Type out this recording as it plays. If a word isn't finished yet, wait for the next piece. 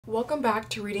Welcome back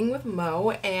to Reading with Mo,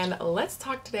 and let's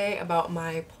talk today about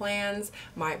my plans,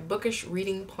 my bookish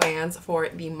reading plans for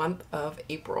the month of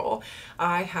April.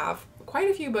 I have quite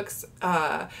a few books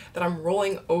that I'm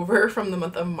rolling over from the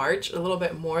month of March, a little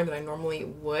bit more than I normally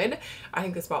would. I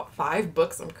think it's about 5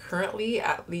 books I'm currently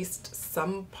at least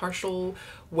some partial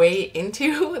way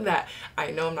into that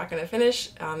I know I'm not going to finish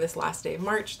on this last day of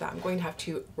March, that I'm going to have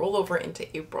to roll over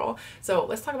into April. So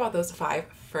let's talk about those 5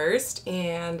 first,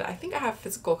 and I think I have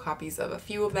physical copies of a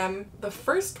few of them. The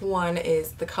first one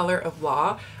is The Color of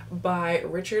Law by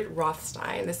Richard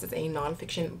Rothstein. This is a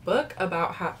nonfiction book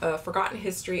about a forgotten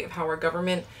history of how our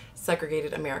government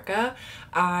segregated America.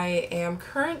 I am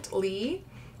currently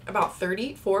about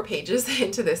 34 pages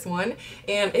into this one,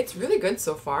 and it's really good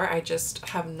so far. I just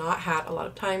have not had a lot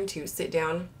of time to sit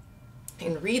down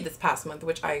and read this past month,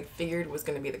 which I figured was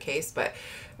going to be the case, but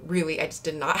really I just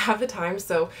did not have the time.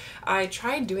 So I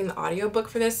tried doing the audiobook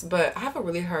for this, but I have a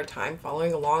really hard time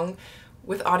following along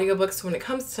with audiobooks when it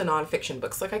comes to nonfiction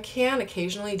books. Like, I can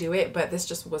occasionally do it, but this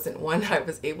just wasn't one that I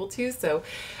was able to. So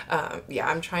yeah,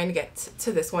 I'm trying to get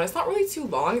to this one. It's not really too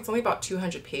long. It's only about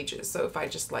 200 pages. So if I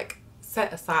just like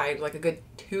set aside like a good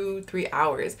 2-3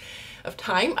 hours of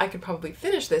time, I could probably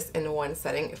finish this in one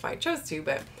setting if I chose to.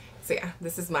 But so yeah,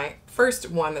 this is my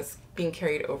first one that's being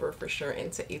carried over for sure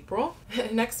into April.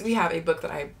 Next, we have a book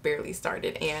that I barely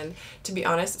started, and to be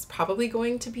honest, it's probably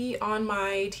going to be on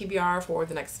my TBR for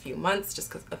the next few months just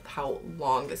because of how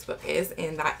long this book is,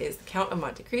 and that is The Count of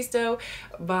Monte Cristo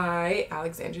by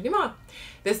Alexandre Dumas.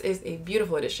 This is a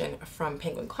beautiful edition from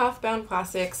Penguin Clothbound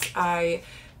Classics. I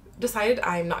decided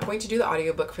I'm not going to do the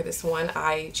audiobook for this one.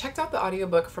 I checked out the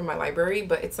audiobook from my library,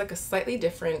 but it's like a slightly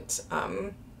different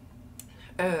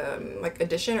like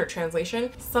edition or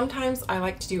translation. Sometimes I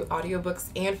like to do audiobooks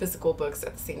and physical books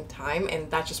at the same time,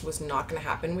 and that just was not going to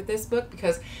happen with this book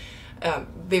because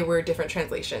they were different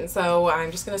translations. So I'm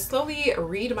just going to slowly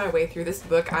read my way through this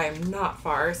book. I am not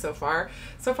far so far.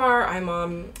 So far I'm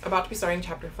about to be starting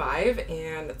chapter 5,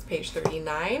 and that's page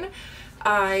 39.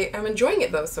 I am enjoying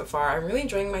it though so far. I'm really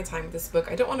enjoying my time with this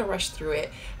book. I don't want to rush through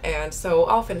it, and so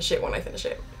I'll finish it when I finish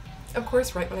it. Of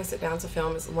course, right when I sit down to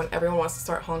film is when everyone wants to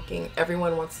start honking,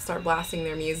 everyone wants to start blasting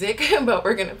their music, but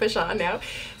we're gonna push on now.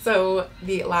 So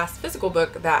the last physical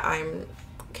book that I'm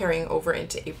carrying over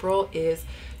into April is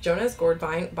Jonah's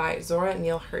Gourdvine by Zora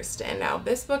Neale Hurston. Now,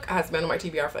 this book has been on my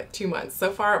TBR for like 2 months.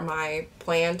 So far, my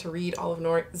plan to read all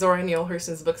of Zora Neale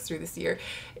Hurston's books through this year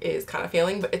is kind of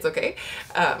failing, but it's okay.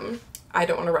 I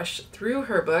don't want to rush through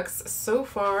her books. So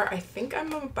far, I think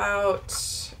I'm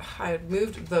about, I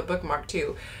moved the bookmark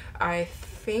too. I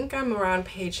think I'm around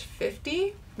page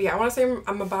 50. Yeah, I want to say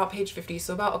I'm about page 50,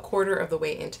 so about a quarter of the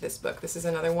way into this book. This is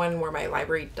another one where my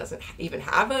library doesn't even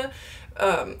have a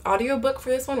audiobook for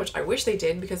this one, which I wish they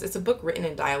did because it's a book written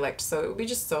in dialect, so it would be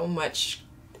just so much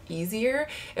easier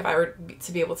if I were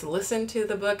to be able to listen to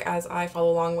the book as I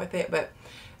follow along with it. But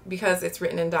because it's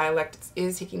written in dialect, it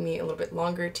is taking me a little bit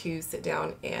longer to sit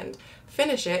down and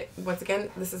finish it. Once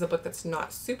again, this is a book that's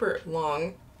not super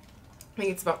long. I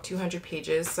think it's about 200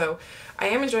 pages, so I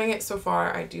am enjoying it so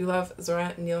far. I do love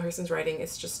Zora Neale Hurston's writing.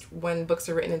 It's just when books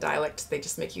are written in dialect, they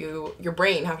just make your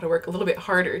brain have to work a little bit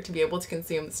harder to be able to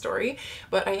consume the story.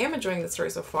 But I am enjoying the story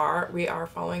so far. We are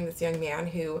following this young man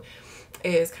who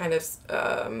is kind of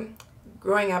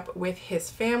growing up with his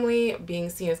family, being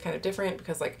seen as kind of different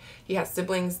because like he has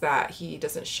siblings that he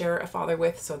doesn't share a father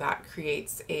with, so that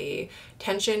creates a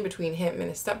tension between him and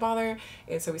his stepfather,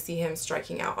 and so we see him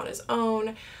striking out on his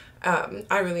own.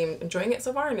 I really am enjoying it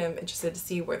so far, and I'm interested to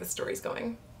see where the story's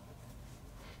going.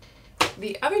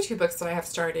 The other 2 books that I have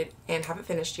started and haven't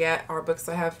finished yet are books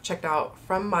I have checked out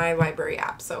from my library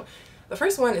app. So the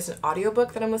first one is an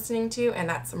audiobook that I'm listening to, and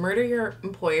that's Murder Your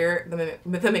Employer, the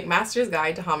McMaster's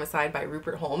Guide to Homicide by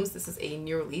Rupert Holmes. This is a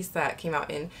new release that came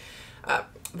out in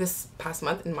this past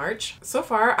month in March. So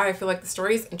far, I feel like the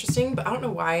story is interesting, but I don't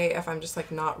know why, if I'm just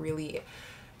like not really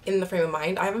in the frame of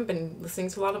mind. I haven't been listening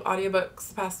to a lot of audiobooks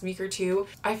the past week or 2.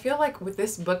 I feel like with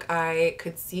this book, I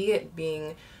could see it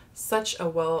being such a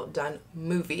well done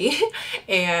movie,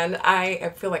 and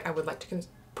I feel like I would like to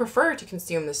prefer to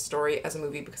consume this story as a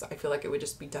movie because I feel like it would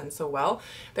just be done so well.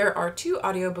 There are 2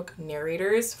 audiobook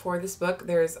narrators for this book.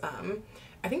 There's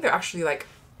I think they're actually like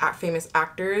famous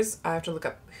actors. I have to look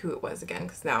up who it was again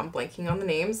because now I'm blanking on the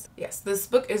names. Yes, this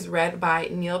book is read by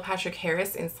Neil Patrick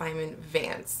Harris and Simon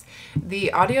Vance.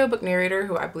 The audiobook narrator,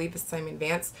 who I believe is Simon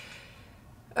Vance,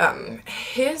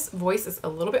 his voice is a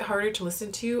little bit harder to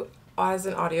listen to as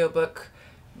an audiobook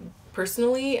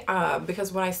personally,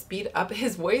 because when I speed up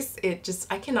his voice,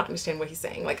 I cannot understand what he's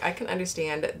saying. Like, I can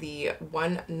understand the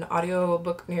one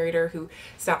audiobook narrator who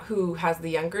has the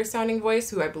younger sounding voice,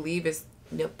 who I believe is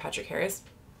Neil Patrick Harris.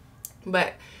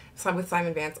 But with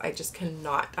Simon Vance, I just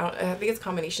cannot. I think it's a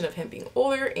combination of him being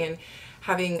older and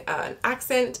having an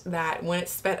accent that when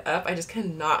it's sped up, I just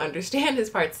cannot understand his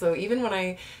parts. So even when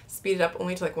I speed it up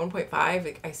only to like 1.5,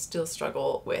 like, I still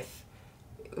struggle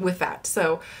with that.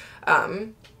 So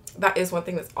that is one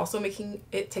thing that's also making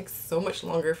it take so much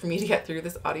longer for me to get through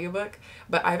this audiobook,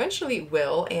 but I eventually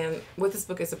will. And what this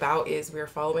book is about is we're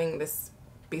following this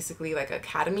basically like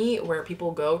academy where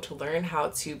people go to learn how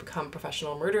to become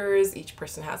professional murderers. Each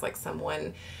person has like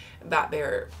someone that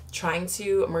they're trying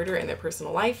to murder in their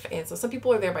personal life, and so some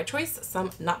people are there by choice, some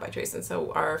not by choice. And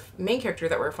so our main character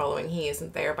that we're following, he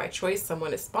isn't there by choice.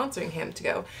 Someone is sponsoring him to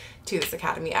go to this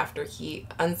academy after he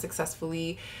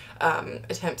unsuccessfully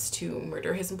attempts to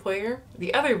murder his employer.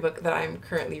 The other book that I'm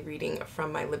currently reading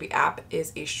from my Libby app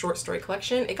is a short story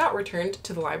collection. It got returned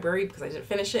to the library because I didn't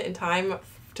finish it in time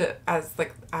I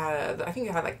think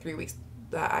it had like 3 weeks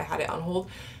that I had it on hold.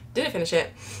 Didn't finish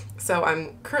it, so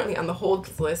I'm currently on the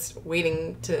hold list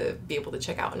waiting to be able to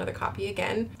check out another copy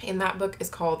again. And that book is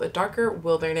called A Darker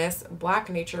Wilderness, Black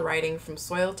Nature Writing from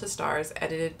Soil to Stars,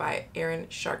 edited by Erin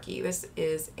Sharkey. This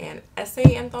is an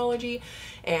essay anthology,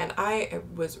 and I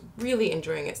was really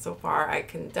enjoying it so far. I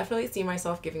can definitely see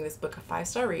myself giving this book a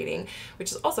 5-star rating,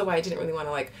 which is also why I didn't really want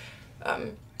to like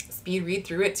speed read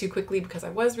through it too quickly, because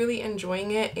I was really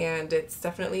enjoying it, and it's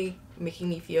definitely making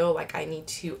me feel like I need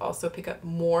to also pick up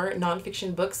more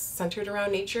nonfiction books centered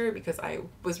around nature, because I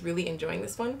was really enjoying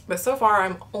this one. But so far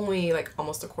I'm only like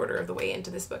almost a quarter of the way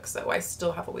into this book, so I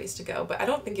still have a ways to go. But I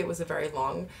don't think it was a very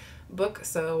long book,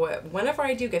 so whenever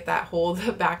I do get that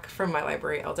hold back from my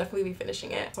library, I'll definitely be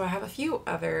finishing it. So I have a few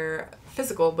other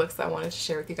physical books that I wanted to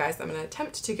share with you guys that I'm going to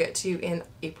attempt to get to in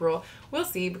April. We'll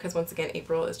see, because once again,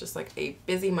 April is just like a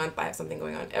busy month. I have something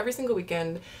going on every single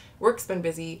weekend. Work's been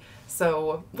busy,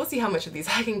 so we'll see how much of these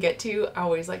I can get to. I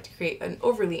always like to create an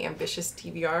overly ambitious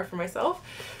TBR for myself.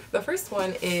 The first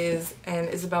one is an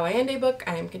Isabel Allende book.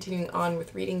 I am continuing on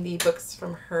with reading the books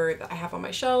from her that I have on my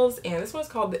shelves, and this one is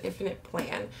called The Infinite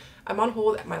Plan. I'm on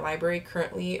hold at my library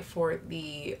currently for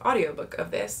the audiobook of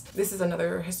this. This is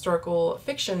another historical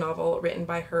fiction novel written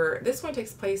by her. This one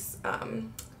takes place,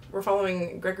 we're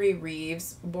following Gregory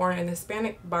Reeves, born in the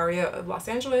Hispanic barrio of Los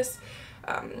Angeles,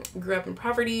 grew up in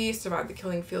poverty, survived the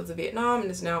killing fields of Vietnam,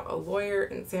 and is now a lawyer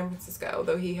in San Francisco.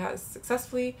 Though he has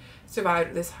successfully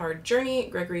survived this hard journey,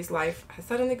 Gregory's life has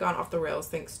suddenly gone off the rails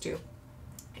thanks to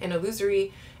an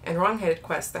illusory and wrong-headed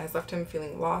quest that has left him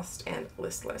feeling lost and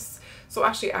listless. So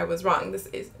actually, I was wrong. This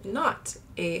is not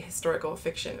a historical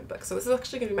fiction book. So this is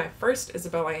actually going to be my first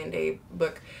Isabel Allende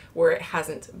book where it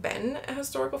hasn't been a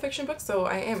historical fiction book. So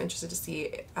I am interested to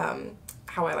see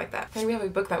how I like that. And we have a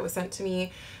book that was sent to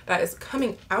me that is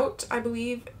coming out, I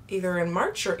believe, either in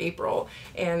March or April,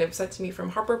 and it was sent to me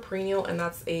from Harper Perennial, and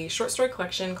that's a short story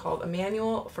collection called A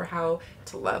Manual for How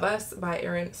to Love Us by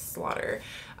Erin Slaughter.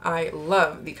 I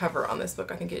love the cover on this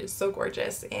book. I think it is so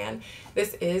gorgeous, and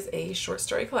this is a short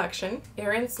story collection.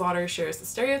 Erin Slaughter shares the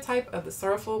stereotype of the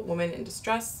sorrowful woman in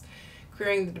distress,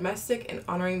 queering the domestic and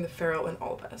honoring the feral in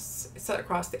all of us. It's set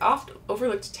across the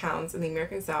oft-overlooked towns in the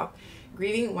American South.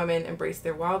 Grieving women embrace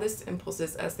their wildest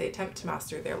impulses as they attempt to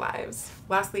master their lives.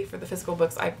 Lastly, for the physical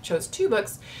books, I chose 2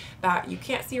 books that you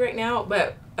can't see right now,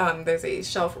 but there's a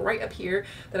shelf right up here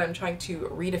that I'm trying to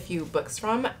read a few books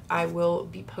from. I will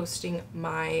be posting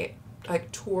my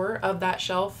tour of that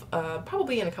shelf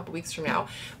probably in a couple weeks from now,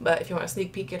 but if you want a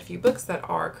sneak peek at a few books that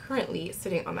are currently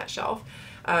sitting on that shelf,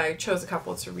 I chose a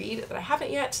couple to read that I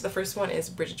haven't yet. The first one is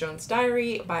Bridget Jones'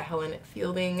 Diary by Helen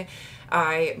Fielding.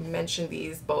 I mentioned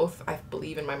these both, I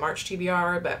believe, in my March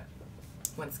TBR, but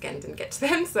once again didn't get to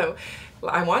them. So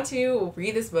I want to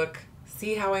read this book,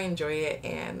 see how I enjoy it,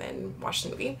 and then watch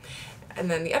the movie. And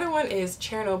then the other one is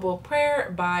Chernobyl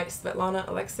Prayer by Svetlana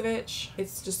Alexievich.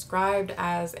 It's described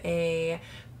as a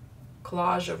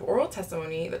collage of oral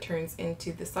testimony that turns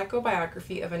into the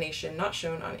psychobiography of a nation not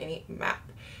shown on any map.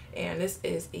 And this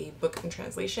is a book in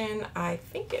translation. I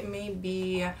think it may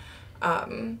be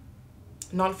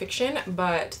nonfiction,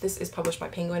 but this is published by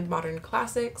Penguin Modern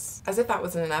Classics. As if that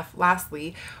wasn't enough,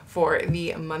 lastly, for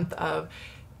the month of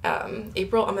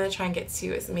April, I'm going to try and get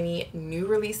to as many new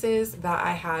releases that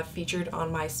I have featured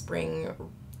on my spring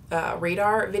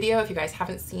radar video. If you guys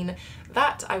haven't seen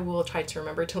that, I will try to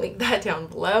remember to link that down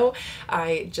below.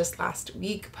 I just last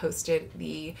week posted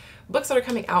the books that are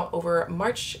coming out over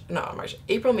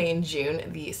April, May, and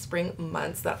June, the spring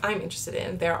months that I'm interested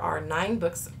in. There are 9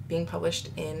 books being published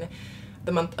in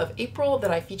the month of April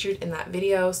that I featured in that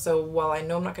video. So while I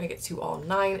know I'm not going to get to all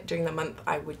 9 during the month,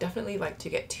 I would definitely like to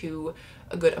get to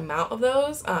a good amount of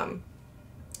those.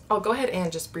 I'll go ahead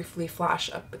and just briefly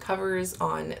flash up the covers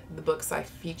on the books I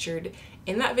featured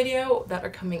in that video that are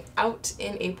coming out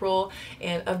in April,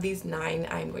 and of these 9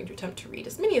 I'm going to attempt to read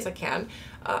as many as I can.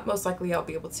 Most likely I'll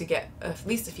be able to get at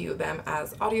least a few of them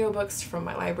as audiobooks from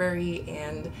my library,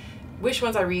 and which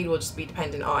ones I read will just be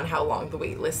dependent on how long the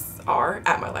wait lists are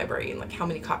at my library and like how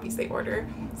many copies they order.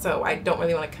 So I don't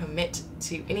really want to commit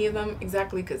to any of them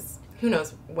exactly because who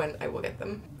knows when I will get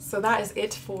them. So that is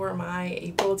it for my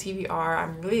April TBR.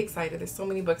 I'm really excited. There's so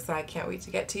many books that I can't wait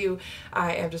to get to.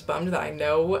 I am just bummed that I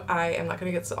know I am not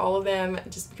going to get to all of them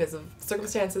just because of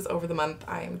circumstances over the month.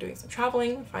 I am doing some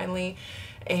traveling finally,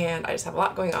 and I just have a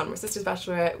lot going on. My sister's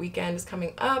bachelorette weekend is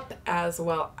coming up, as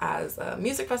well as a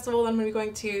music festival that I'm going to be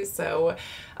going to. So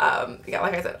yeah,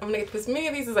 like I said, I'm going to get to as many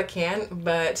of these as I can,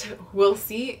 but we'll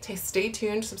see. Stay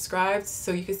tuned, subscribe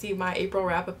so you can see my April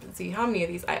wrap up and see how many of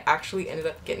these I actually ended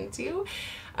up getting to.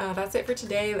 That's it for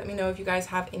today. Let me know if you guys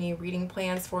have any reading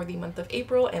plans for the month of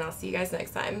April, and I'll see you guys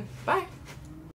next time. Bye!